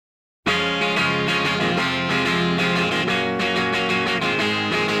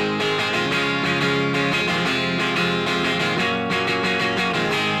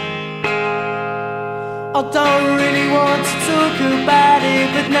don't really want to talk about it,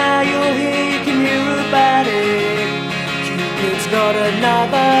 but now you're here, you can hear about it. Cupid's got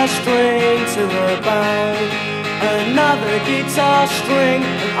another string to her bow, another guitar string,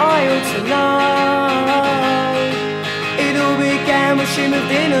 and I ought to know. It all began when she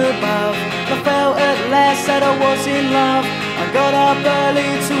moved in above. I felt at last that I was in love. I got up early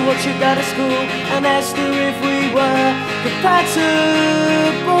to watch her go to school and asked her if we were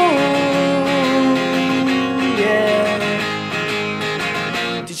compatible. Yeah.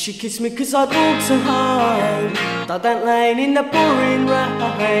 Did she kiss me cause I'd walked her home, died that lane in the pouring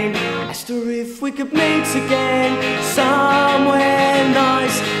rain? Asked her if we could meet again somewhere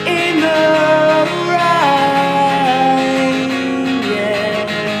nice in the rain. Yeah.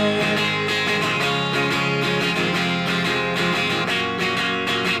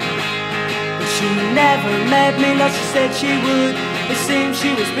 But she never met me like she said she would. It seemed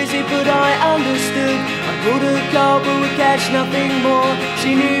she was busy, but I understood. I called her cold, but would catch nothing more.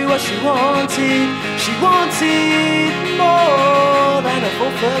 She knew what she wanted. She wanted more than a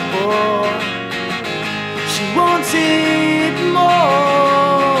 4-foot-4. She wanted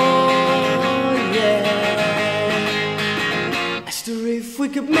more, yeah. Asked her if we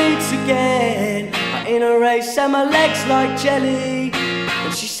could meet again. I in a race and my legs like jelly,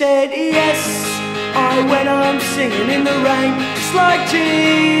 and she said yes. I went on singing in the rain, just like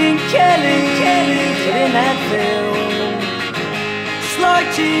Gene Kelly in that film. Just like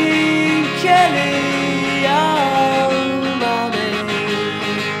Gene Kelly, oh mommy.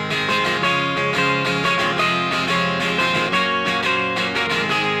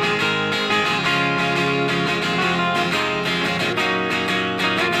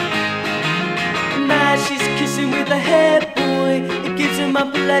 Now she's kissing with the head boy. It gives him my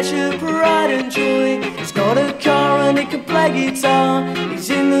pleasure, pride and joy. He's got a car and he can play guitar. He's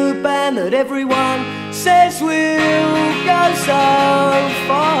in the band that everyone says will go so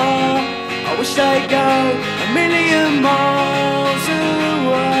far. I wish they'd go a million miles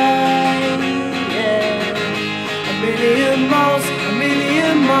away, yeah. A million miles, a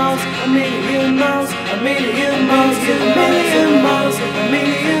million miles, a million miles, a million miles, a million miles, a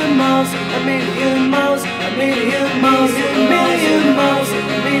million miles, a million miles, a million miles, a million miles, a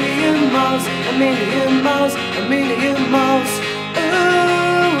million miles, a million miles, a million miles.